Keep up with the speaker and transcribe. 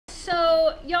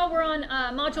y'all were on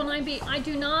Module 9B.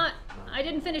 I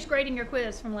didn't finish grading your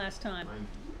quiz from last time.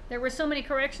 There were so many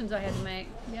corrections I had to make.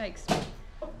 Yikes.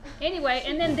 Anyway,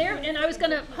 and I was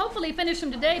going to hopefully finish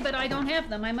them today, but I don't have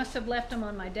them. I must have left them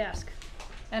on my desk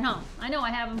at home. I know I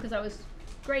have them because I was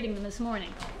grading them this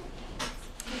morning.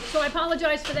 So I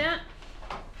apologize for that.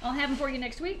 I'll have them for you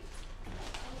next week.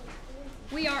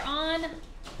 We are on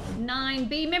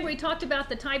 9B. Remember we talked about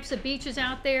the types of beaches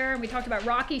out there. We talked about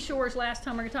rocky shores last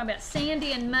time. We're going to talk about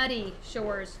sandy and muddy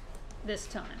shores this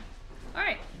time. All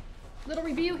right. Little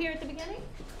review here at the beginning.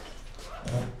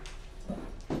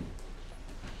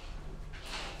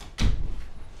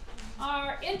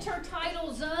 Our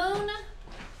intertidal zone.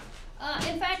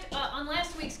 In fact, on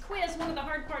last week's quiz, one of the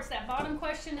hard parts, that bottom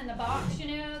question in the box,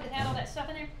 you know, that had all that stuff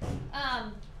in there,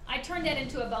 I turned that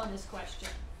into a bonus question.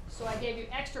 So I gave you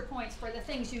extra points for the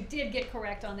things you did get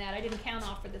correct on that. I didn't count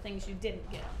off for the things you didn't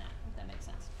get on that, if that makes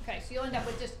sense. Okay, so you'll end up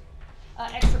with just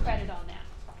extra credit on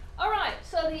that. All right,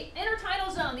 so the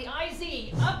intertidal zone, the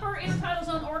IZ, upper intertidal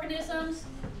zone organisms,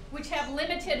 which have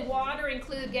limited water,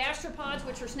 include gastropods,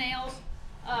 which are snails,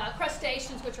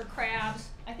 crustaceans, which are crabs.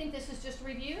 I think this is just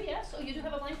review, yes? Oh, you do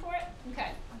have a blank for it?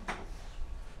 Okay.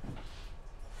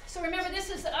 So remember, this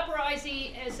is the upper IZ.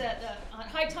 Is on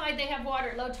high tide they have water,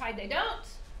 at low tide they don't.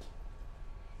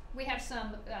 We have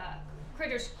some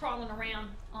critters crawling around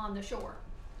on the shore.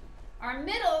 Our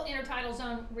middle intertidal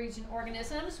zone region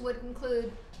organisms would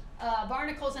include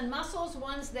barnacles and mussels,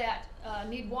 ones that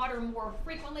need water more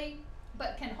frequently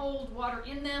but can hold water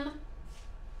in them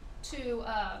to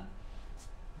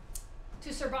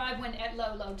survive when at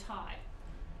low tide.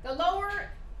 The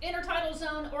lower intertidal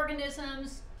zone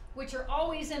organisms, which are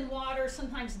always in water,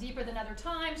 sometimes deeper than other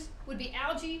times, would be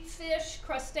algae, fish,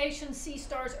 crustaceans, sea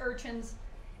stars, urchins,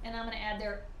 and I'm going to add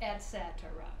there, etc.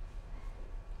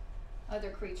 Other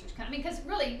creatures. I mean, because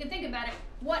really, you can think about it,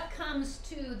 what comes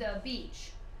to the beach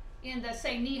in the,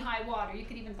 say, knee-high water? You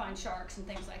could even find sharks and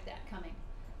things like that coming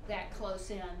that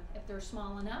close in if they're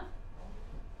small enough.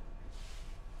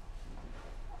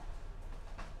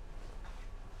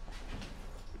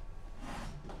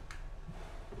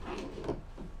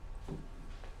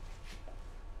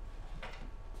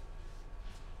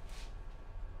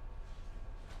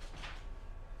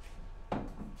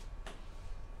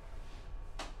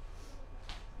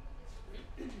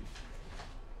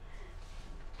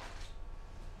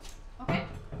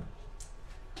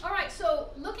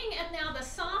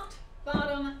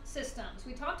 Systems.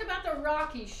 We talked about the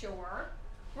rocky shore.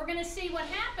 We're going to see what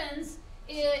happens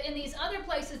in these other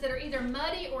places that are either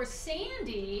muddy or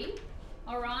sandy.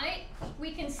 All right,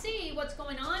 we can see what's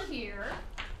going on here.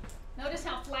 Notice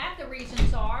how flat the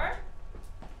regions are.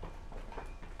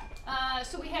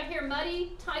 So we have here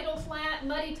muddy tidal flat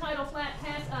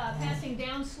passing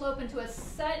down slope into a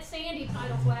sandy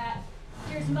tidal flat.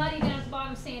 Here's muddy down at the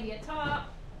bottom, sandy at top,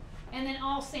 and then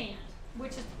all sand,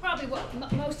 which is probably what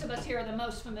most of us here are the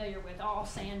most familiar with, all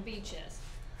sand beaches.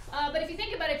 But if you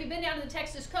think about it, if you've been down to the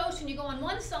Texas coast and you go on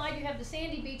one side, you have the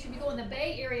sandy beach. If you go in the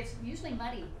Bay Area, it's usually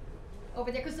muddy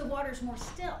over there because the water's more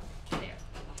still there.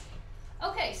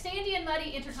 Okay, sandy and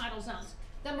muddy intertidal zones.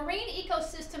 The marine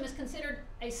ecosystem is considered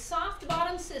a soft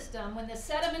bottom system when the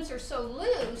sediments are so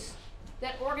loose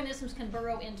that organisms can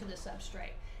burrow into the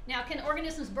substrate. Now, can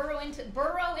organisms burrow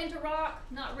into rock?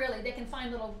 Not really. They can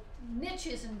find little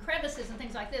niches and crevices and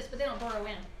things like this, but they don't burrow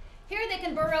in. Here they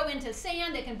can burrow into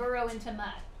sand, they can burrow into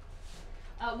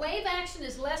mud. Wave action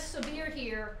is less severe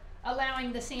here,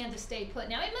 allowing the sand to stay put.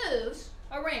 Now, it moves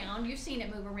around. You've seen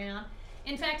it move around.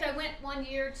 In fact, I went one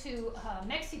year to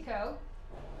Mexico,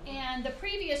 and the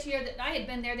previous year that I had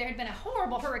been there had been a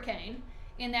horrible hurricane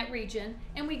in that region,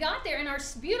 and we got there and our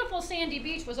beautiful sandy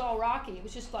beach was all rocky. It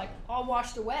was just like all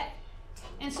washed away.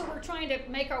 And so we're trying to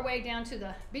make our way down to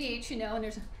the beach, you know, and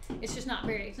it's not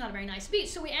a very nice beach.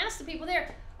 So we asked the people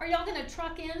there, are y'all going to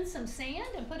truck in some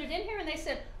sand and put it in here? And they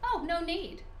said, oh, no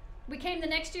need. We came the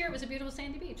next year, it was a beautiful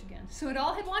sandy beach again. So it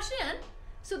all had washed in.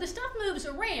 So the stuff moves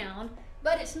around,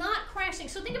 but it's not crashing.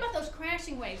 So think about those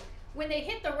crashing waves. When they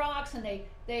hit the rocks and they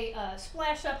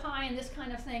splash up high and this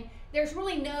kind of thing, there's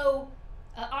really no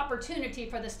opportunity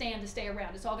for the sand to stay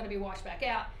around. It's all going to be washed back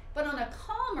out. But on a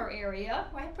calmer area,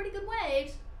 where I have pretty good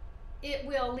waves, it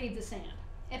will leave the sand.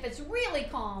 If it's really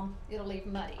calm, it'll leave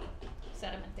muddy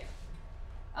sediment there.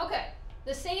 Okay,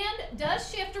 the sand does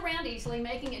shift around easily,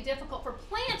 making it difficult for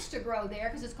plants to grow there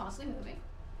because it's constantly moving.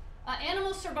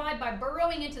 Animals survive by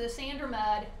burrowing into the sand or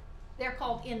mud. They're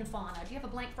called infauna. Do you have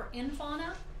a blank for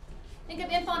infauna? Think of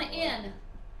infauna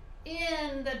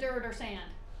in the dirt or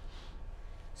sand.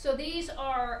 So these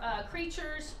are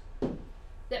creatures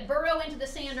that burrow into the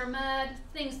sand or mud,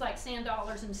 things like sand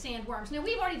dollars and sandworms. Now,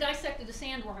 we've already dissected the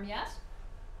sandworm, yes?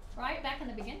 Right? Back in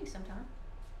the beginning sometime.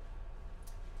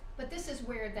 But this is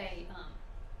where they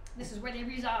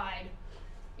reside,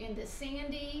 in the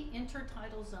sandy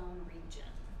intertidal zone region.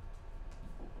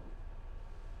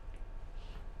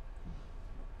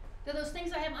 Do those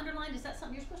things I have underlined, is that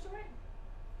something you're supposed to write?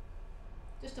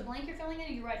 Just a blank you're filling in, or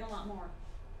you're writing a lot more?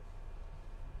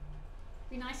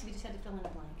 It'd be nice if you just had to fill in a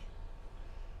blank.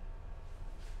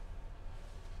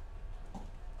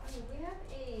 We have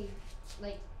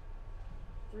like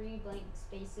 3 blank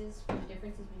spaces for the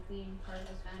differences between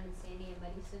particles found in sandy and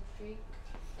muddy substrate.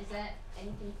 Is that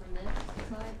anything from this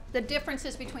slide? The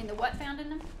differences between the what found in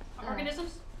them?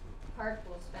 Organisms?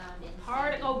 Particles found in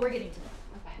sandy. Oh, we're getting to that.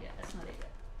 Okay. Yeah, that's not it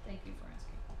yet. Thank you for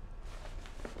asking.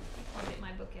 I'll get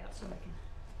my book out so I can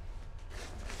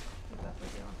keep up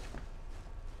with you all.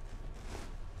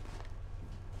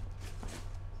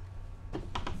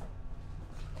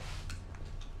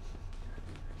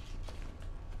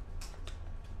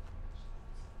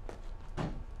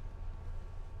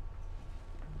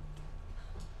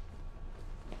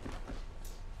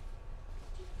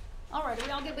 All right, are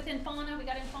we all good with Infauna? We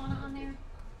got Infauna on there?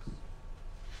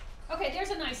 Okay, there's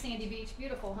a nice sandy beach.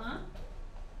 Beautiful, huh?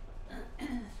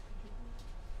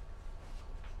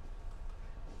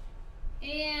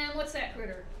 And what's that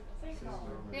critter?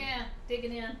 Yeah,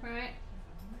 digging in, right?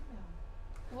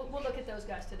 We'll look at those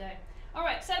guys today. All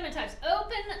right, sediment types.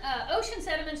 Ocean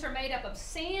sediments are made up of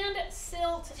sand,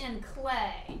 silt, and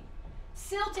clay.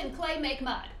 Silt and clay make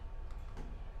mud.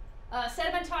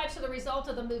 Sediment types are the result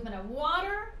of the movement of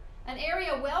water. An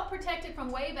area well protected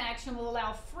from wave action will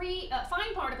allow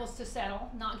fine particles to settle,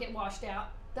 not get washed out.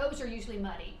 Those are usually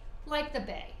muddy, like the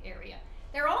bay area.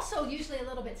 They're also usually a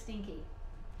little bit stinky,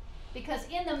 because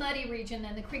in the muddy region,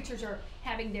 then the creatures are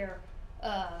having their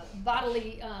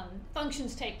bodily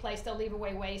functions take place. They'll leave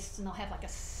away wastes, and they'll have like a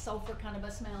sulfur kind of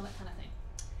a smell, that kind of thing.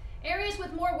 Areas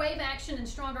with more wave action and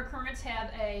stronger currents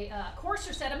have a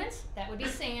coarser sediments. That would be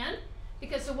sand,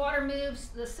 because the water moves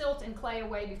the silt and clay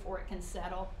away before it can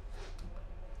settle.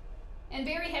 And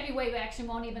very heavy wave action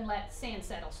won't even let sand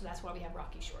settle, so that's why we have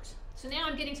rocky shores. So now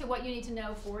I'm getting to what you need to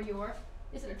know for your,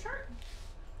 is it a chart?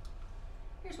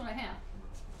 Here's what I have.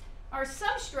 Our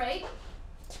substrate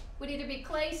would either be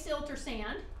clay, silt, or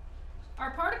sand.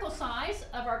 Our particle size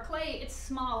of our clay, it's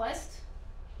smallest.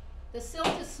 The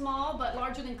silt is small but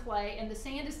larger than clay, and the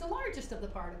sand is the largest of the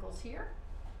particles here.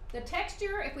 The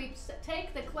texture, if we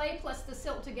take the clay plus the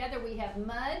silt together, we have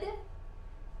mud.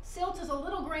 Silt is a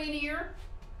little grainier.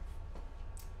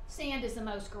 Sand is the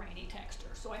most grainy texture.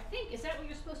 So I think, is that what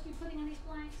you're supposed to be putting in these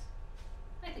blanks?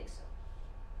 I think so.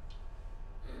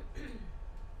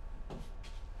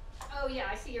 Oh yeah,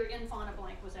 I see your Infauna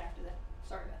blank was after that.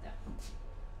 Sorry about that.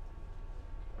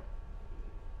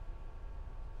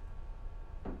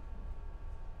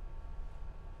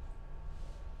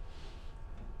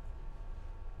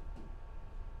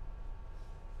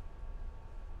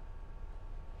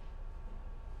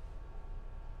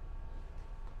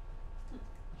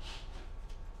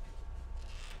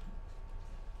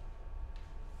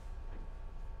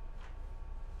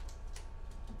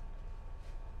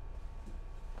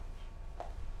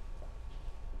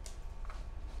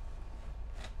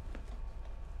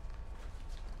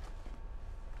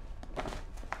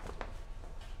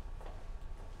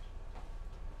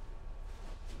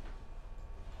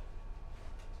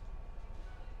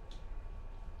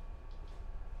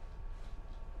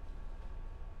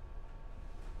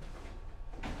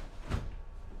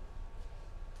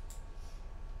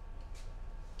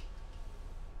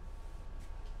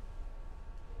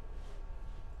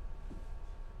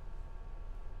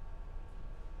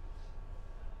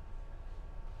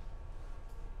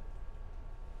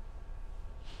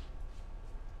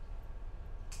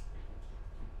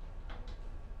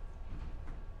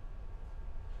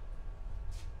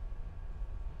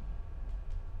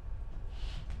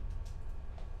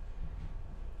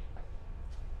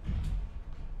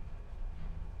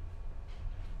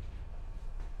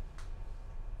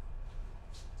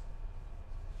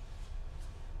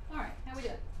 How we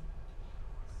doing?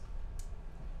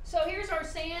 So here's our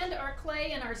sand, our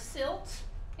clay, and our silt.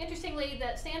 Interestingly,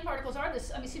 the sand particles are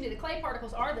the clay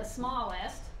particles are the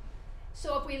smallest.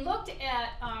 So if we looked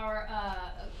at our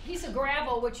piece of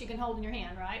gravel, which you can hold in your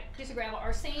hand, right? Piece of gravel.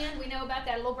 Our sand, we know about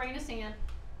that, a little grain of sand.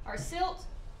 Our silt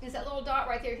is that little dot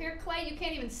right there. Here, clay, you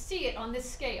can't even see it on this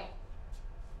scale.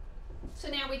 So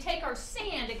now we take our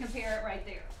sand and compare it right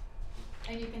there.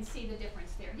 And you can see the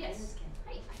difference there. Yes?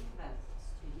 I have a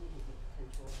student who's a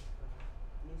potential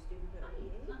new student at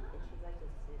EA, and she'd like to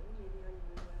sit in maybe on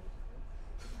your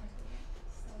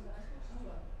Okay.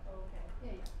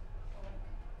 Yeah, yeah.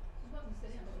 She's welcome to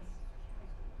sit down, but it's.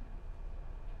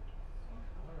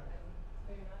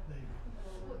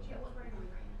 What grade are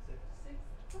you in? Sixth.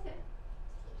 Okay.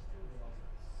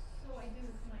 So I do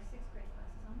my sixth grade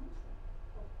classes on Wednesday.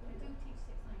 I do teach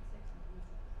 696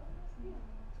 on Wednesday.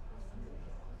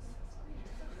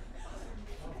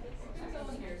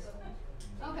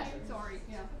 Okay, sorry,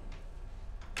 yeah.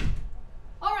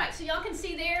 All right, so y'all can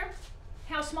see there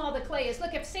how small the clay is.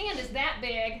 Look, if sand is that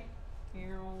big,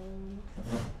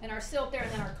 and our silt there,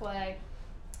 and then our clay.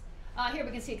 Here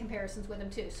we can see comparisons with them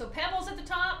too. So pebbles at the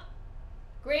top,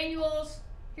 granules,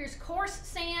 here's coarse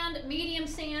sand, medium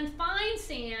sand, fine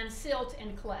sand, silt,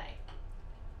 and clay.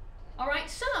 All right,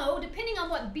 so depending on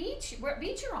what beach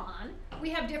you're on, we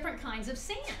have different kinds of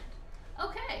sand.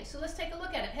 Okay, so let's take a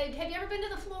look at it. Have you ever been to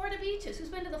the Florida beaches? Who's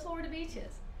been to the Florida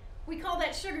beaches? We call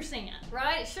that sugar sand,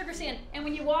 right? It's sugar sand, and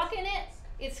when you walk in it,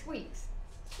 it squeaks.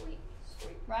 Squeak,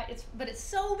 squeak, right? But it's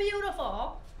so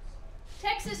beautiful.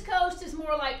 Texas coast is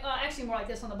more like, actually more like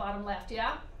this on the bottom left,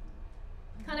 yeah?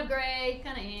 Kind of gray,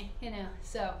 kind of you know,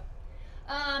 so.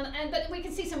 But we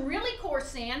can see some really coarse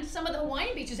sand. Some of the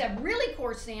Hawaiian beaches have really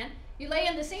coarse sand. You lay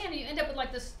in the sand and you end up with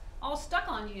like this all stuck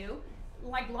on you,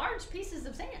 like large pieces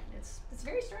of sand. It's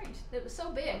very strange. It was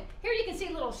so big. Here you can see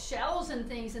little shells and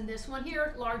things in this one.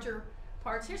 Here, larger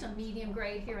parts. Here's a medium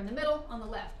grade here in the middle on the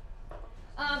left.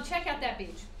 Check out that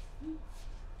beach.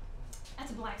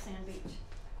 That's a black sand beach.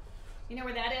 You know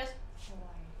where that is?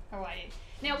 Hawaii.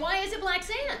 Now, why is it black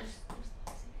sand?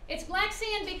 It's black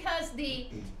sand because the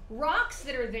rocks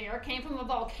that are there came from a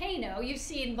volcano. You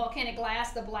see in volcanic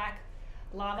glass the black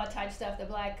lava type stuff, the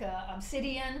black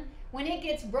obsidian. When it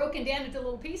gets broken down into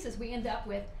little pieces, we end up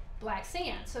with black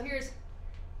sand. So here's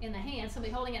in the hand,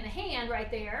 somebody holding it in the hand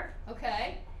right there,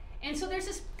 okay? And so there's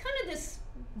this kind of this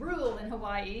rule in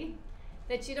Hawaii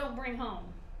that you don't bring home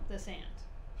the sand.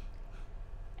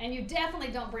 And you definitely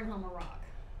don't bring home a rock.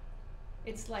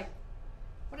 It's like,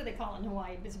 what do they call it in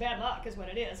Hawaii? It's bad luck is what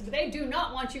it is. But they do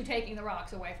not want you taking the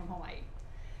rocks away from Hawaii.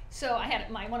 So I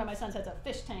had one of my sons has a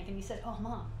fish tank, and he said, "Oh,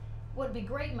 Mom, what would be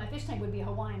great in my fish tank would be a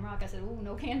Hawaiian rock." I said, "Ooh,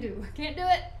 no can do. Can't do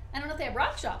it." I don't know if they have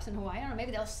rock shops in Hawaii. I don't know,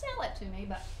 maybe they'll sell it to me.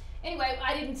 But anyway,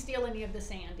 I didn't steal any of the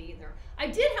sand either. I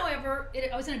did, however,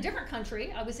 I was in a different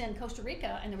country. I was in Costa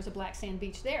Rica, and there was a black sand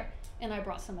beach there, and I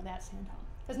brought some of that sand home.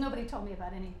 Because nobody told me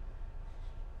about any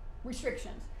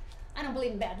restrictions. I don't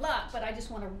believe in bad luck, but I just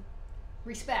want to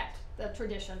respect the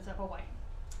traditions of Hawaii.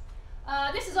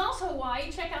 This is also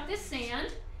Hawaii. Check out this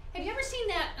sand. Have you ever seen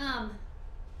that, I'm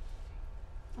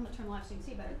going to turn the light so you can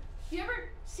see better. Have you ever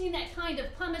seen that kind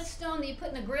of pumice stone that you put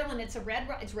in the grill and it's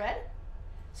it's red?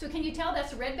 So can you tell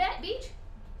that's a red beach?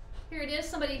 Here it is,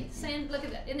 somebody saying, look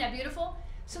at that, isn't that beautiful?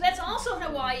 So that's also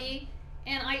Hawaii,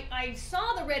 and I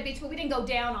saw the red beach, but we didn't go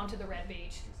down onto the red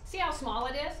beach. See how small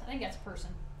it is? I think that's a person.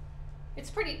 It's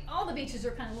pretty, all the beaches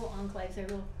are kind of little enclaves, they're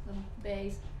little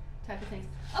bays type of things.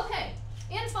 Okay,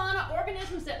 in fauna,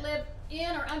 organisms that live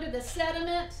in or under the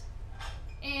sediment,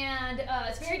 and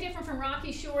it's very different from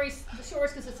rocky shores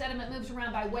because the sediment moves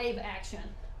around by wave action.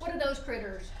 What are those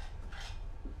critters?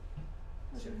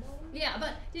 Yeah,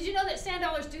 but did you know that sand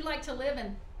dollars do like to live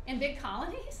in big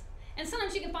colonies? And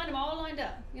sometimes you can find them all lined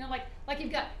up. You know, like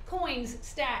you've got coins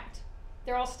stacked.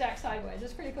 They're all stacked sideways.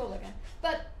 It's pretty cool looking.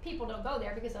 But people don't go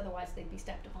there because otherwise they'd be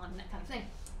stepped upon and that kind of thing.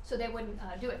 So they wouldn't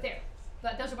do it there.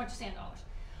 But those are a bunch of sand dollars.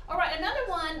 All right, another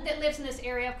one that lives in this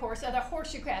area, of course, are the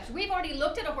horseshoe crabs. We've already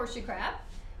looked at a horseshoe crab.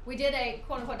 We did a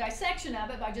quote-unquote dissection of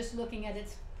it by just looking at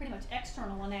its pretty much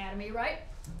external anatomy, right?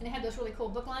 And it had those really cool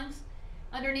book lungs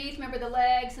underneath. Remember the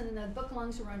legs, and then the book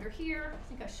lungs were under here. I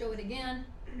think I'll show it again.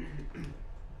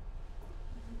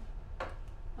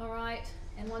 All right,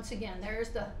 and once again, there's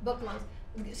the book lungs.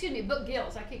 Excuse me, book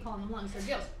gills. I keep calling them lungs, they're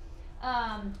gills.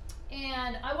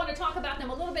 And I want to talk about them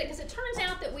a little bit because it turns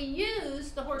out that we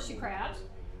use the horseshoe crabs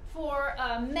for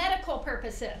medical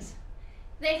purposes.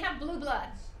 They have blue blood.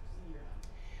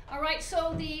 All right,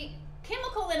 so the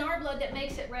chemical in our blood that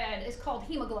makes it red is called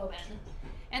hemoglobin.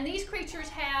 And these creatures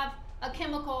have a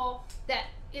chemical that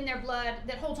in their blood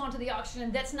that holds onto the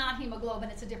oxygen that's not hemoglobin,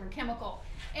 it's a different chemical.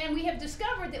 And we have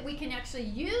discovered that we can actually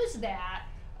use that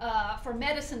for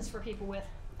medicines for people with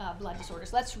blood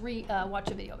disorders. Let's watch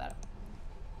a video about it.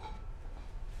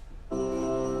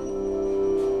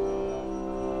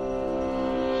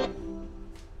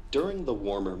 During the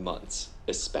warmer months,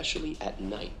 especially at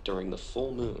night during the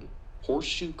full moon,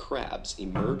 horseshoe crabs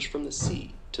emerge from the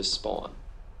sea to spawn.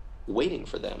 Waiting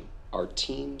for them are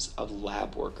teams of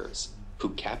lab workers who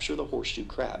capture the horseshoe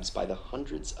crabs by the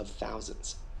hundreds of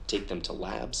thousands, take them to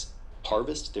labs,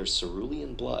 harvest their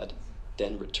cerulean blood,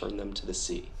 then return them to the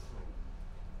sea.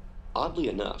 Oddly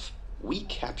enough, We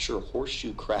capture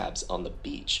horseshoe crabs on the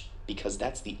beach because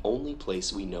that's the only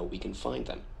place we know we can find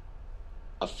them.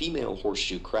 A female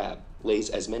horseshoe crab lays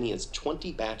as many as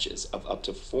 20 batches of up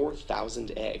to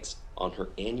 4,000 eggs on her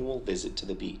annual visit to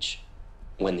the beach.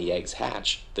 When the eggs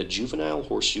hatch, the juvenile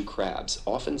horseshoe crabs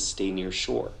often stay near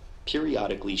shore,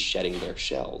 periodically shedding their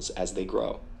shells as they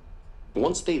grow.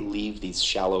 Once they leave these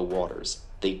shallow waters,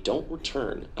 they don't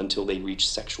return until they reach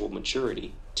sexual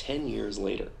maturity 10 years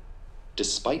later.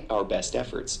 Despite our best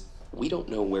efforts, we don't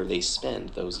know where they spend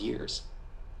those years.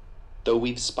 Though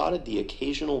we've spotted the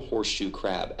occasional horseshoe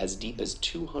crab as deep as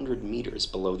 200 meters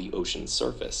below the ocean's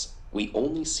surface, we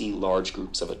only see large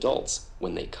groups of adults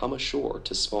when they come ashore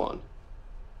to spawn.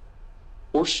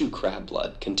 Horseshoe crab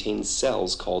blood contains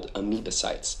cells called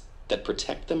amoebocytes that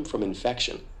protect them from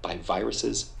infection by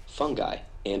viruses, fungi,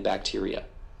 and bacteria.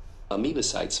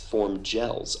 Amoebocytes form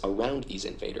gels around these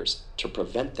invaders to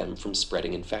prevent them from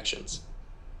spreading infections.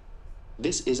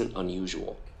 This isn't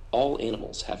unusual. All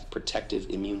animals have protective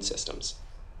immune systems,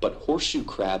 but horseshoe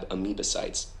crab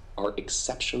amoebocytes are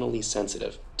exceptionally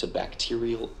sensitive to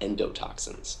bacterial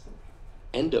endotoxins.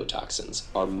 Endotoxins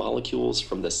are molecules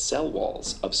from the cell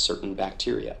walls of certain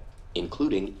bacteria,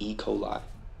 including E. coli.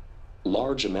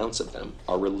 Large amounts of them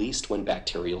are released when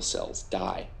bacterial cells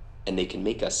die, and they can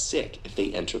make us sick if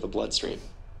they enter the bloodstream.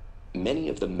 Many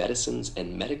of the medicines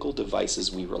and medical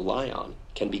devices we rely on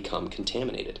can become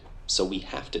contaminated, so we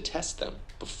have to test them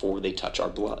before they touch our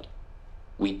blood.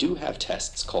 We do have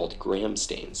tests called Gram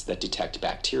stains that detect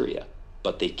bacteria,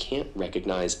 but they can't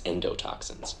recognize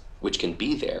endotoxins, which can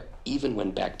be there even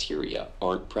when bacteria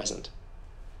aren't present.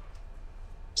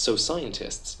 So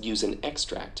scientists use an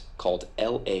extract called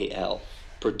LAL,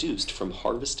 produced from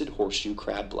harvested horseshoe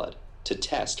crab blood, to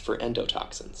test for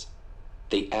endotoxins.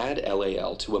 They add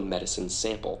LAL to a medicine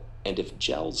sample, and if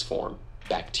gels form,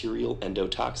 bacterial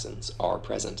endotoxins are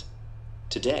present.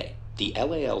 Today, the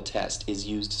LAL test is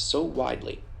used so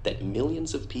widely that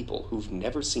millions of people who've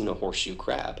never seen a horseshoe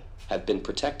crab have been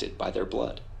protected by their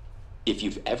blood. If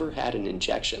you've ever had an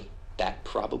injection, that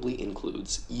probably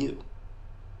includes you.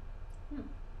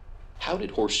 How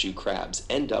did horseshoe crabs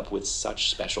end up with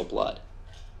such special blood?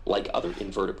 Like other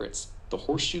invertebrates, the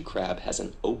horseshoe crab has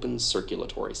an open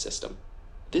circulatory system.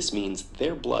 This means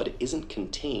their blood isn't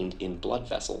contained in blood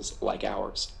vessels like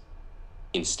ours.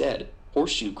 Instead,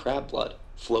 horseshoe crab blood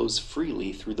flows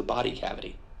freely through the body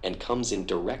cavity and comes in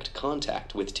direct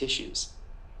contact with tissues.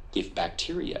 If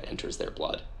bacteria enters their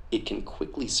blood, it can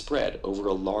quickly spread over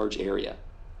a large area.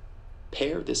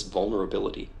 Pair this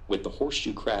vulnerability with the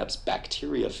horseshoe crab's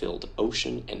bacteria-filled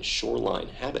ocean and shoreline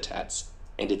habitats,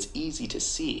 and it's easy to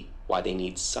see why they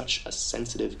need such a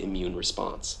sensitive immune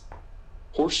response.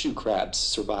 Horseshoe crabs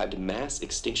survived mass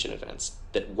extinction events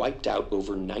that wiped out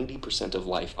over 90% of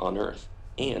life on Earth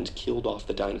and killed off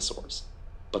the dinosaurs.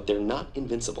 But they're not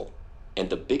invincible, and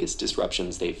the biggest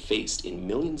disruptions they've faced in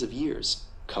millions of years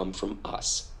come from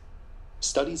us.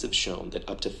 Studies have shown that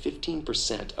up to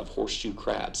 15% of horseshoe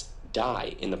crabs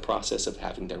die in the process of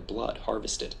having their blood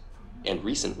harvested, and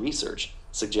recent research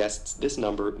suggests this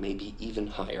number may be even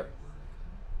higher.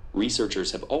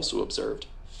 Researchers have also observed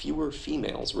fewer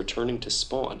females returning to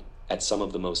spawn at some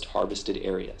of the most harvested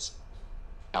areas.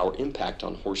 Our impact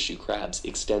on horseshoe crabs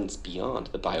extends beyond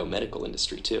the biomedical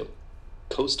industry too.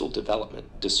 Coastal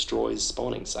development destroys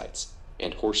spawning sites,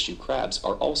 and horseshoe crabs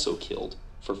are also killed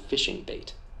for fishing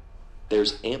bait.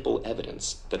 There's ample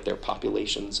evidence that their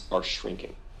populations are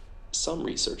shrinking. Some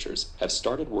researchers have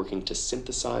started working to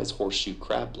synthesize horseshoe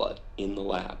crab blood in the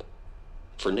lab.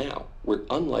 For now, we're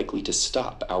unlikely to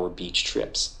stop our beach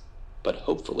trips, but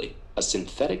hopefully a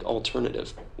synthetic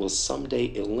alternative will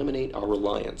someday eliminate our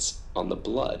reliance on the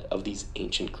blood of these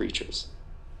ancient creatures.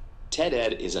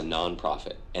 TED-Ed is a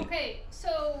nonprofit, and Okay,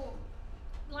 so,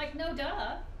 like, no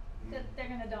duh, that they're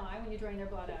gonna die when you drain their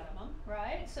blood out of them,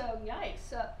 right? So,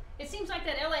 yikes. It seems like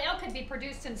that LAL could be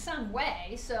produced in some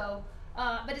way, so,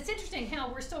 but it's interesting how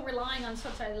we're still relying on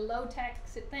such a low-tech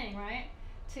thing, right?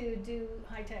 To do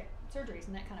high-tech surgeries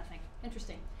and that kind of thing.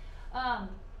 Interesting.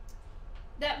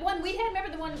 That one we had,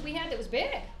 remember the one we had that was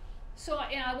big? So,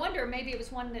 I wonder, maybe it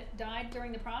was one that died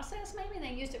during the process, maybe, and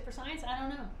they used it for science? I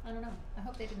don't know. I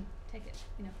hope they didn't take it,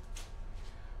 you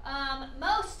know.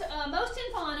 Most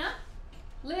in fauna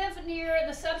live near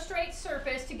the substrate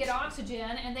surface to get oxygen,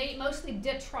 and they eat mostly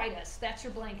detritus. That's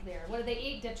your blank there. What do they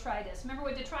eat? Detritus. Remember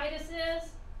what detritus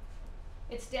is?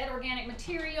 It's dead organic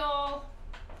material,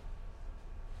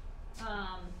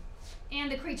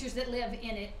 and the creatures that live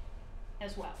in it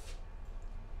as well.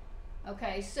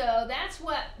 Okay, so that's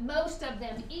what most of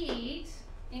them eat,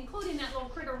 including that little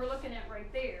critter we're looking at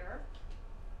right there.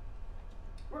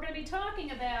 We're going to be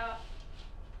talking about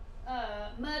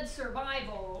mud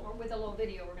survival, or with a little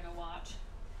video we're gonna watch.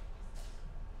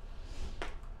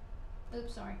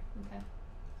 Oops, sorry. Okay.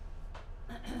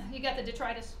 You got the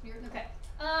detritus? Okay.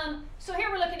 So here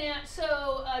we're looking at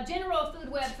general food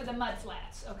web for the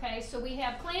mudflats. Okay, so we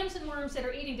have clams and worms that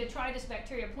are eating detritus,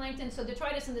 bacteria, plankton. So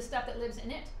detritus and the stuff that lives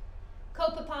in it.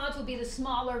 Copepods will be the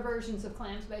smaller versions of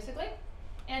clams, basically.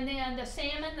 And then the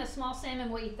salmon, the small salmon,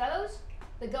 will eat those.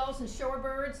 The gulls and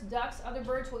shorebirds, ducks, other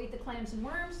birds will eat the clams and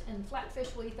worms, and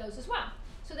flatfish will eat those as well.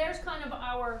 So there's kind of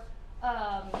our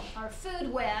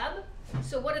food web.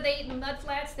 So what do they eat in the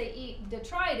mudflats? They eat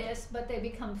detritus, but they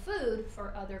become food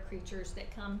for other creatures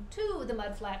that come to the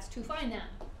mudflats to find them.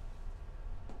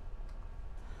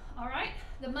 All right,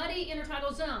 the muddy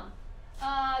intertidal zone.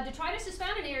 Detritus is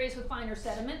found in areas with finer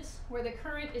sediments where the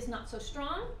current is not so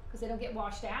strong because they don't get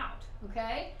washed out,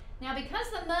 okay? Now because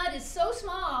the mud is so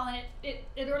small and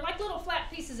they're like little flat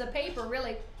pieces of paper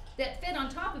really that fit on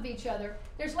top of each other,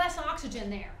 there's less oxygen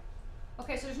there.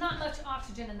 Okay, so there's not much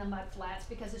oxygen in the mud flats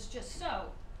because it's just so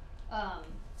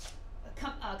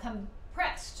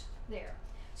compressed there.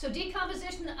 So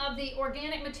decomposition of the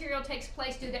organic material takes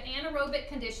place due to anaerobic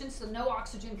conditions, so no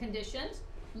oxygen conditions,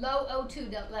 low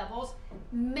O2 levels,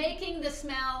 making the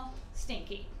smell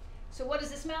stinky. So what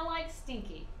does it smell like?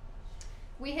 Stinky.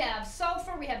 We have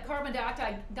sulfur, we have carbon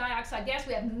dioxide gas,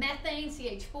 we have methane,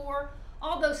 CH4,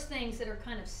 all those things that are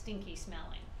kind of stinky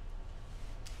smelling.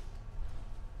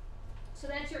 So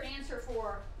that's your answer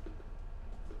for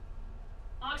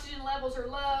oxygen levels are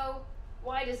low.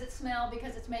 Why does it smell?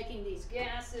 Because it's making these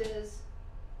gases.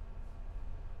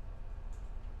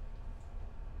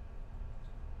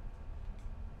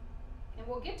 And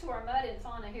we'll get to our mud and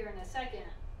fauna here in a second.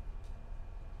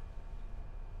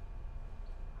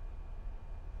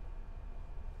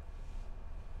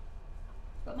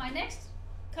 But my next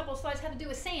couple of slides have to do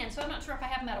with sand, so I'm not sure if I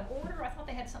have them out of order. I thought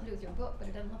they had something to do with your book, but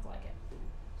it doesn't look like it.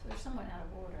 So they're somewhat out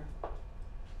of order.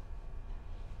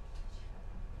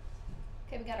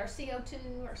 Okay, we got our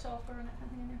CO2, our sulfur, and that kind of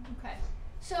thing in there. Okay.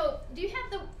 So do you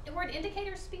have the word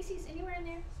indicator species anywhere in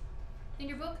there? In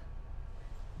your book?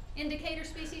 Indicator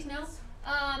species? No?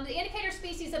 The indicator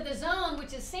species of the zone,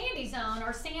 which is sandy zone,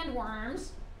 are sandworms.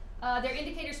 They're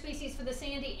indicator species for the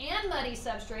sandy and muddy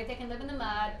substrate. They can live in the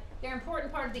mud. They're an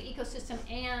important part of the ecosystem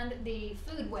and the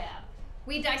food web.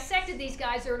 We dissected these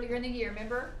guys earlier in the year,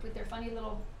 remember? With their funny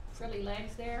little frilly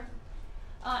legs there.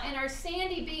 And our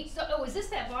sandy beach, oh, is this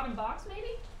that bottom box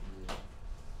maybe?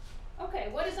 Okay,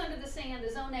 what is under the sand, the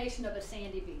zonation of a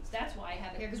sandy beach? That's why I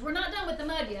have it here, because we're not done with the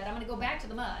mud yet. I'm going to go back to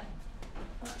the mud.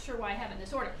 I'm not sure why I have it in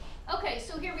this order. Okay,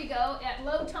 so here we go. At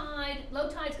low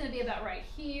tide's going to be about right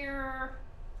here.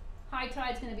 High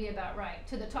tide's going to be about right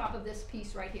to the top of this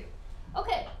piece right here.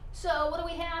 Okay, so what do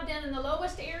we have down in the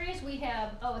lowest areas? We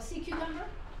have, a sea cucumber,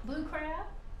 blue crab.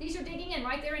 These are digging in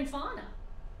right there in fauna.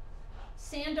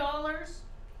 Sand dollars,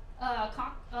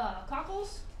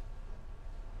 cockles.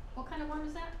 What kind of worm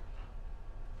is that?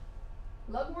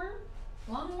 Lugworm,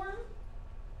 lungworm,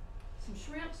 some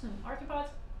shrimp, some arthropods.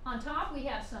 On top we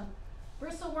have some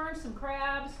bristleworms, some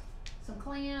crabs, some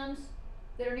clams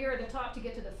that are nearer the top to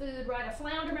get to the food, right? A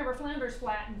flounder, remember flounder's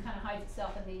flat and kind of hides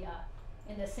itself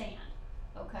in the sand.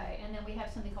 Okay, and then we have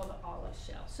something called the olive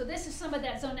shell. So this is some of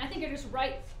that zone. I think you're just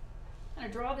kind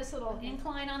of draw this little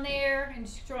incline on there and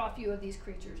just draw a few of these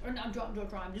creatures. Or not draw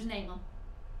them, just name them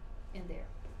in there.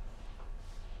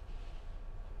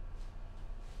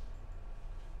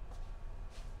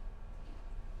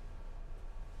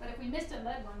 But if we missed a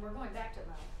mud one, we're going back to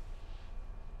mud.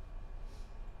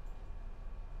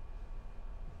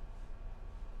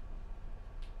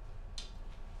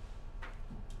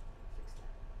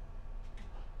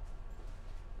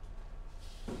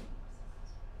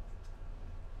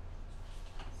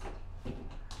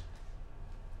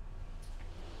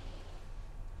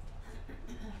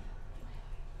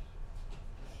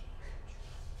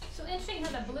 So interesting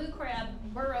how the blue crab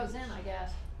burrows in, I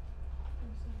guess.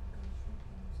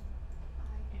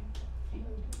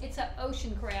 It's an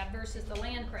ocean crab versus the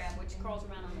land crab, which crawls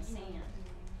around on the sand.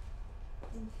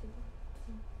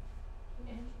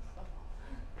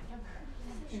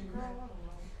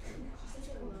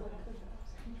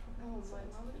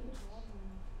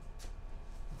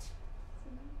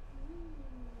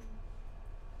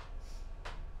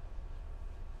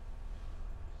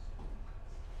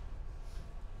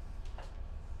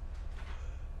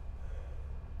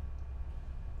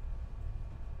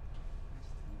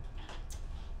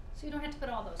 So you don't have to put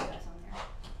all those guys on there.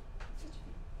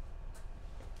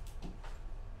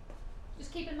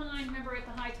 Just keep in mind, remember at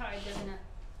the high tide they're gonna,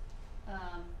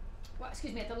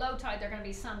 at the low tide there are gonna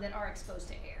be some that are exposed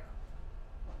to air.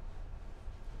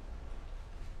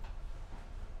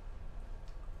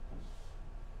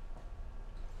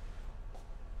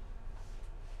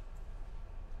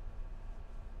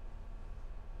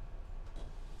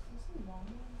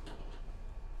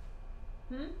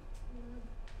 I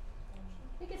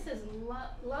think it says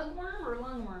lugworm or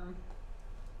lungworm.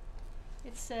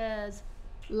 It says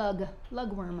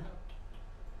lugworm.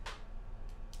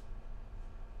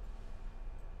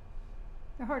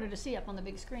 They're harder to see up on the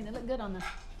big screen. They look good on the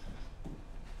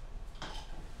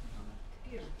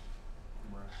computer.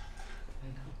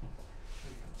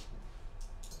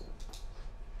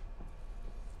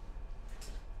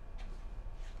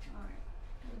 All right,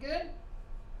 we good?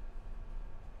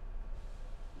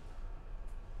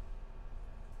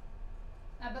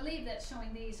 I believe that's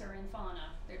showing these are in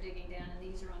fauna. They're digging down and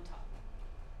these are on top.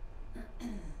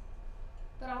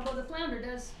 But although the flounder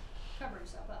does cover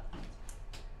himself up.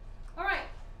 All right,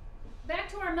 back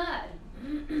to our mud.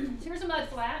 Here's a mud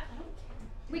flat.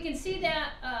 We can see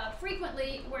that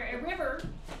frequently where a river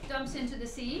dumps into the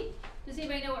sea. Does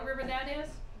anybody know what river that is?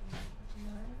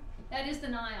 That is the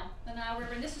Nile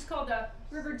River. And this is called the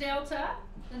River Delta,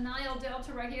 the Nile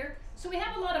Delta right here. So we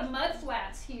have a lot of mud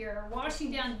flats here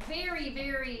washing down very,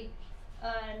 very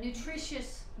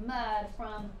nutritious mud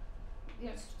from,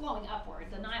 it's flowing upward.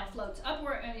 The Nile floats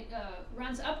upward,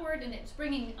 runs upward, and it's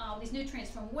bringing all these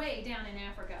nutrients from way down in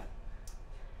Africa.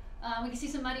 We can see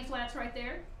some muddy flats right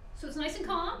there. So it's nice and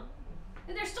calm.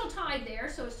 And they're still tied there,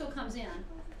 so it still comes in.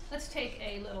 Let's take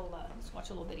a little, let's watch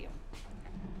a little video.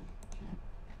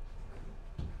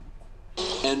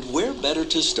 And where better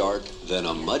to start than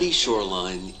a muddy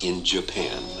shoreline in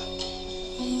Japan?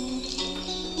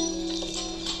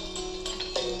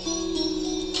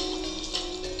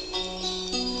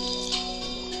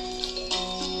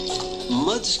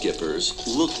 Mud skippers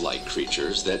look like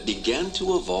creatures that began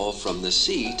to evolve from the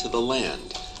sea to the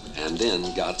land and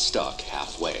then got stuck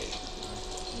halfway.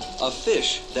 A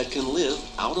fish that can live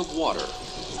out of water.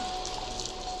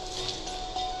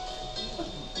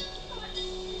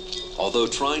 Although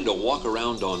trying to walk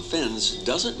around on fins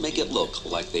doesn't make it look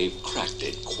like they've cracked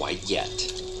it quite yet.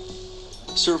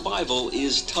 Survival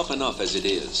is tough enough as it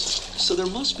is, so there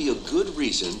must be a good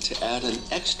reason to add an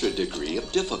extra degree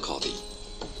of difficulty.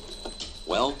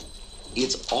 Well,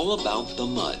 it's all about the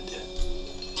mud.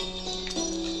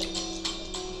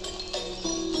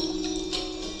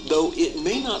 Though it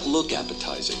may not look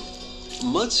appetizing,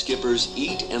 mud skippers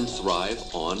eat and thrive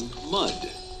on mud.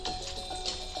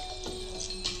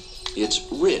 It's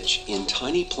rich in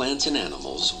tiny plants and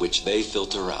animals which they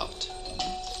filter out.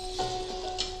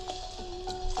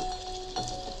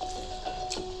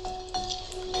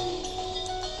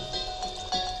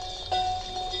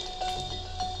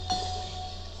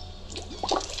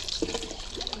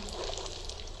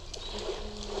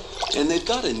 And they've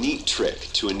got a neat trick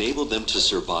to enable them to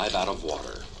survive out of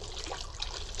water.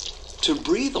 To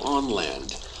breathe on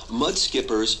land, mud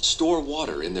skippers store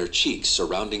water in their cheeks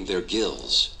surrounding their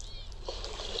gills.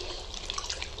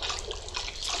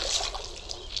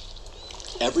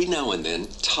 Every now and then,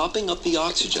 topping up the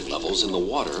oxygen levels in the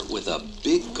water with a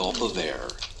big gulp of air.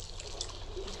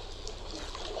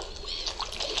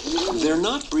 They're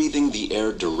not breathing the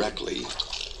air directly.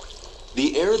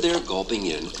 The air they're gulping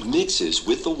in mixes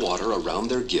with the water around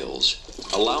their gills,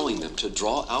 allowing them to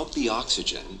draw out the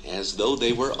oxygen as though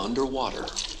they were underwater.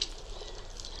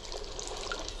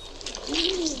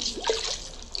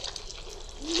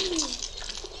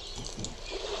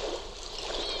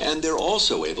 And they're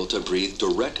also able to breathe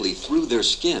directly through their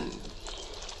skin.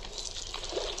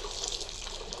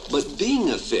 But being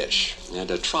a fish, and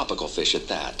a tropical fish at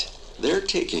that, they're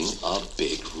taking a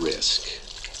big risk.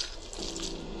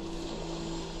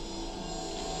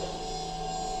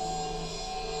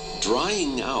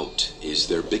 Drying out is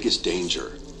their biggest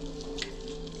danger.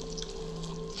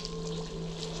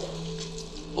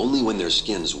 Only when their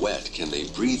skin's wet can they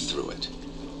breathe through it.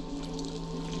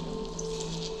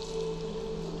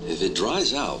 If it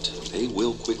dries out, they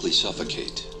will quickly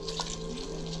suffocate.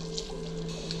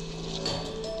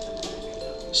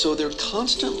 So they're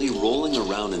constantly rolling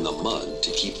around in the mud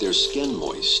to keep their skin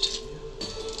moist.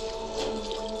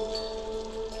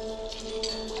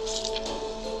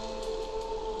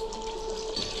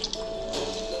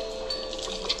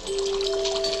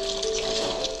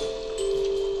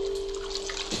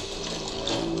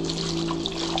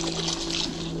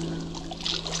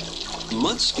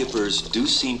 Mud skippers do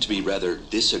seem to be rather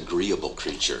disagreeable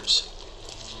creatures.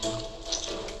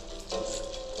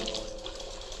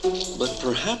 But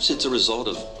perhaps it's a result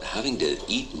of having to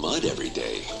eat mud every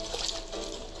day.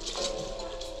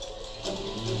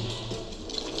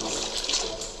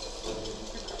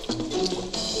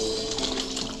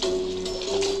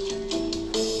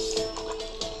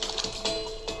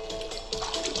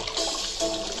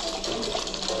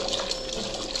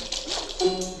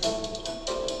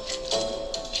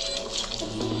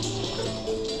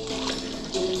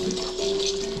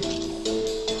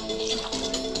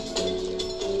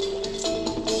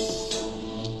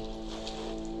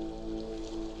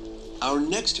 Our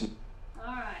next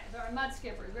All right, our mud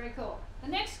skippers, very cool. The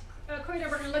next critter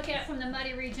we're going to look at from the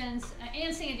muddy regions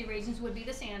and sandy regions would be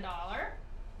the sand dollar.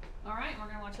 All right, we're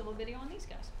going to watch a little video on these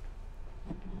guys.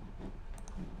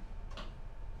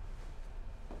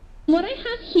 What I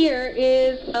have here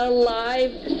is a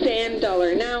live sand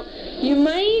dollar. Now, you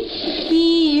might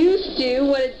be used to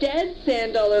what a dead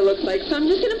sand dollar looks like, so I'm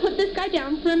just going to put this guy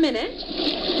down for a minute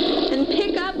and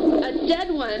pick up a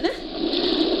dead one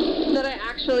that I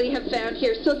actually have found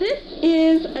here. So this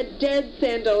is a dead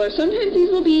sand dollar. Sometimes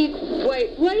these will be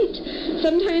quite white,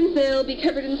 sometimes they'll be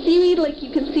covered in seaweed like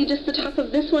you can see just the top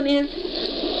of this one is,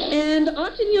 and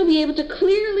often you'll be able to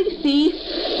clearly see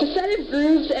a set of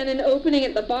grooves and an opening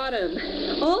at the bottom.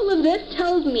 All of this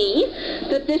tells me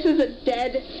that this is a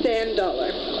dead sand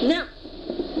dollar. Now,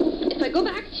 if I go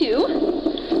back to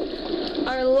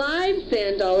our live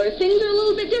sand dollar, things are a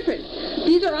little bit different.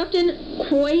 These are often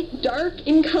quite dark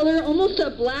in color, almost a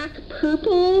black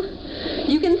purple.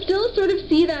 You can still sort of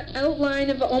see that outline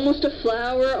of almost a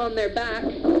flower on their back.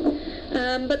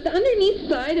 But the underneath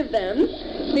side of them,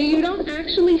 you don't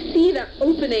actually see that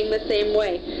opening the same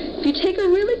way. If you take a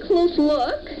really close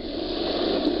look,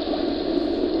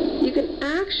 you can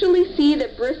actually see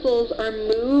that bristles are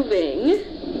moving.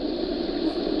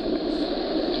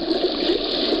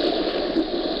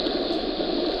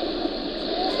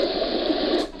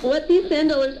 What these sand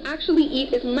dollars actually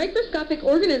eat is microscopic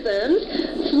organisms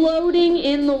floating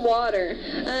in the water.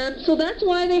 So that's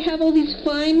why they have all these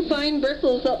fine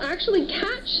bristles. They'll actually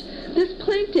catch this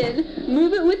plankton,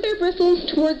 move it with their bristles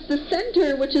towards the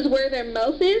center, which is where their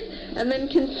mouth is, and then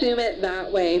consume it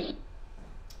that way.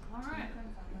 All right.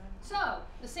 So,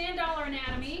 the sand dollar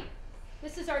anatomy.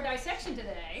 This is our dissection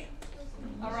today.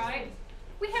 All right.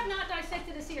 We have not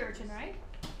dissected a sea urchin, right?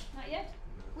 Not yet?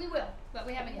 We will, but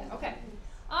we haven't yet. Okay.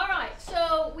 All right,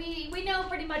 so we know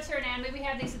pretty much their anatomy. We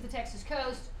have these at the Texas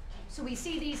coast. So we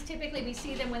see these, typically we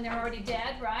see them when they're already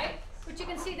dead, right? But you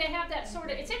can see they have that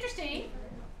sort of, it's interesting.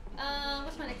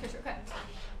 What's my next picture? Okay.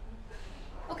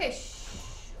 Okay,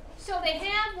 so they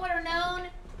have what are known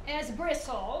as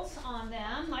bristles on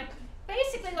them. Like,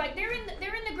 basically, like they're in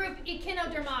the group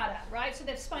Echinodermata, right? So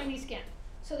they have spiny skin.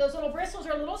 So those little bristles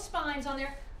are little spines on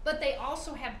there, but they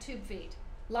also have tube feet,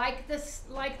 like the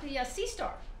sea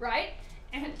star, right?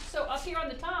 And so up here on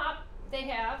the top, they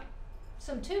have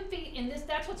some tube feet in this.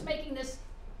 That's what's making this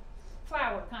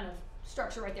flower kind of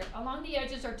structure right there. Along the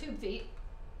edges are tube feet,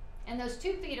 and those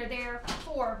tube feet are there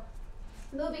for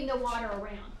moving the water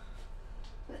around.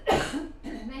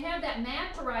 They have that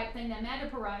madporite thing, that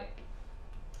madaporite,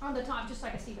 on the top, just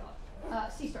like a sea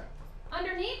star.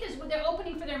 Underneath is the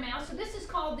opening for their mouth. So this is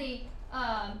called the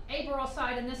aboral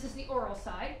side, and this is the oral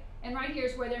side. And right here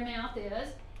is where their mouth is.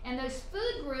 And those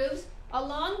food grooves,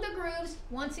 along the grooves,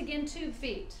 once again, tube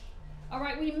feet. All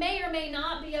right, we may or may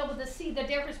not be able to see the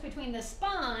difference between the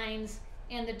spines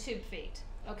and the tube feet,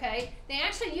 okay? They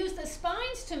actually use the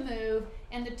spines to move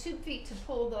and the tube feet to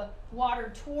pull the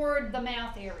water toward the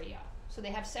mouth area. So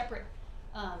they have separate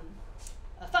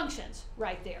functions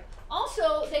right there.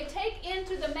 Also, they take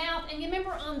into the mouth, and you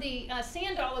remember on the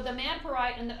sand dollar, the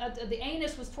madporite and the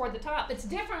anus was toward the top. It's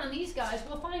different on these guys.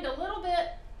 We'll find a little bit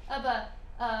of a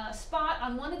spot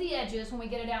on one of the edges when we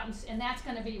get it out, and that's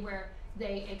going to be where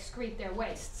they excrete their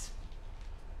wastes.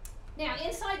 Now,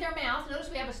 inside their mouth, notice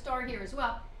we have a star here as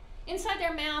well. Inside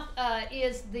their mouth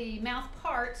is the mouth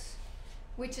parts,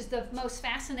 which is the most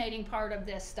fascinating part of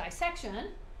this dissection.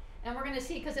 And we're going to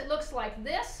see, because it looks like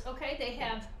this, okay, they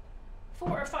have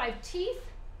 4 or 5 teeth.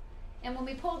 And when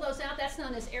we pull those out, that's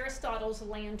known as Aristotle's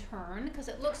lantern, because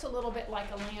it looks a little bit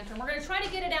like a lantern. We're going to try to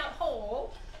get it out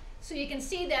whole, so you can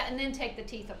see that and then take the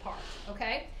teeth apart,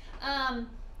 okay?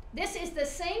 This is the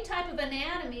same type of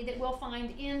anatomy that we'll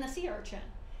find in the sea urchin.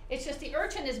 It's just the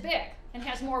urchin is big and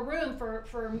has more room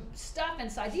for stuff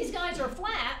inside. These guys are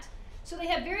flat, so they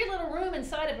have very little room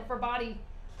inside of it for bodily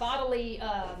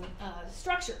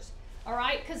structures, all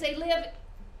right? Because they live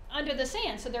under the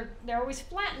sand, so they're always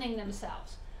flattening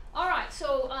themselves. All right,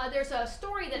 so there's a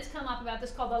story that's come up about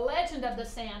this called The Legend of the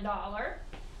Sand Dollar.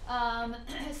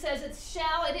 It says its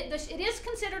shell, it is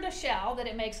considered a shell that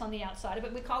it makes on the outside of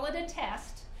it. We call it a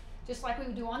test, just like we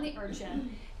would do on the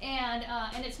urchin, and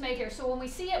it's made here. So when we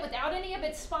see it without any of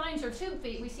its spines or tube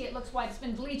feet, we see it looks white. It's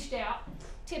been bleached out.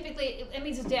 Typically, it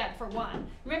means it's dead, for one.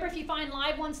 Remember, if you find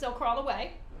live ones, they'll crawl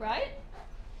away, right?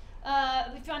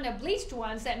 If you find the bleached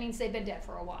ones, that means they've been dead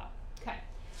for a while. Okay.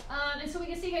 And so we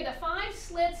can see here the 5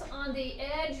 slits on the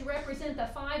edge represent the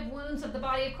 5 wounds of the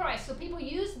body of Christ. So people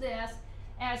use this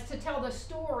as to tell the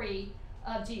story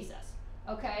of Jesus.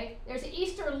 Okay, there's an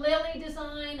Easter lily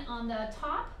design on the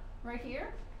top right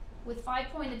here. with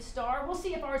 5-pointed star. We'll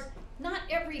see if ours, not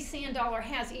every sand dollar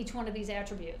has each one of these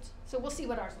attributes. So we'll see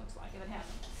what ours looks like if it has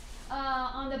them.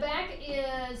 On the back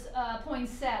is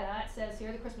poinsettia, it says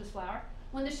here, the Christmas flower.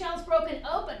 When the shell's broken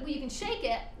open, well, you can shake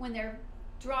it when they're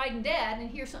dried and dead and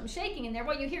hear something shaking in there.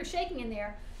 What you hear shaking in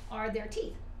there are their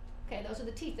teeth. Okay, those are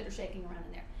the teeth that are shaking around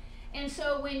in there. And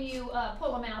so when you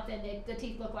pull them out, then the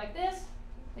teeth look like this.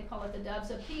 They call it the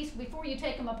doves of peace. Before you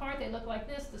take them apart, they look like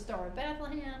this, the Star of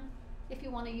Bethlehem. If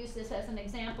you want to use this as an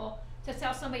example to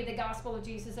tell somebody the gospel of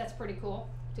Jesus, that's pretty cool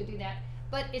to do that.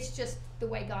 But it's just the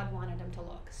way God wanted them to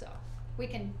look. So we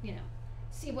can,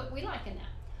 see what we like in that.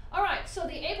 All right, so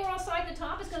the overall side at the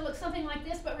top is going to look something like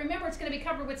this, but remember it's going to be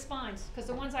covered with spines because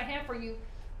the ones I have for you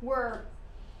were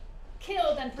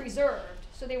killed and preserved,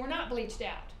 so they were not bleached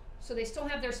out. So they still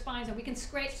have their spines, and we can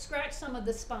scratch some of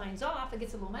the spines off. It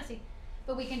gets a little messy,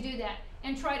 but we can do that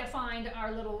and try to find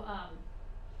our little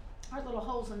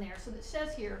holes in there. So it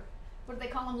says here, what do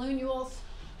they call them, lunules,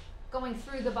 going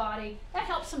through the body. That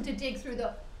helps them to dig through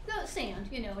the sand,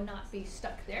 and not be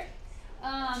stuck there.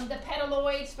 The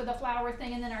petaloids for the flower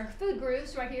thing, and then our food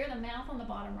grooves right here, the mouth on the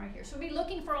bottom right here. So we'll be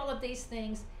looking for all of these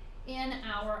things in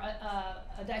our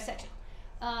dissection.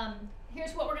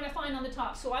 Here's what we're going to find on the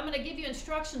top. So I'm going to give you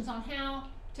instructions on how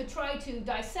to try to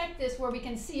dissect this where we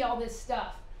can see all this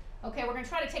stuff. Okay, we're going to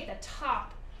try to take the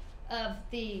top of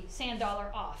the sand dollar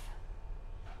off.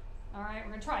 All right, we're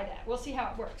going to try that. We'll see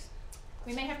how it works.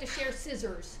 We may have to share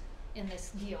scissors in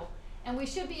this deal. And we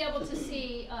should be able to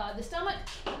see the stomach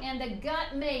and the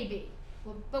gut maybe.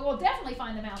 But we'll definitely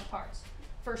find the mouth parts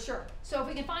for sure. So if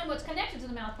we can find what's connected to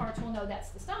the mouth parts, we'll know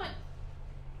that's the stomach.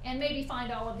 And maybe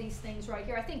find all of these things right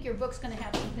here. I think your book's going to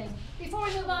have some things. Before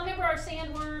we move on, remember our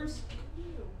sandworms?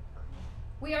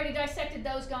 We already dissected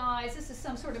those guys. This is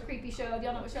some sort of creepy show. Do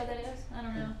y'all know what show that is? I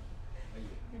don't know.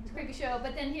 It's a creepy show.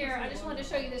 But then here, I just wanted to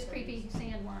show you this creepy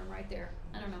sandworm right there.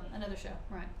 I don't know. Another show.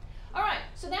 Right. All right.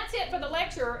 So that's it for the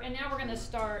lecture. And now we're going to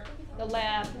start the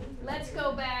lab. Let's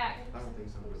go back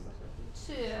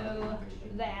to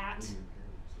that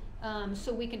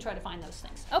so we can try to find those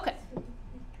things. Okay.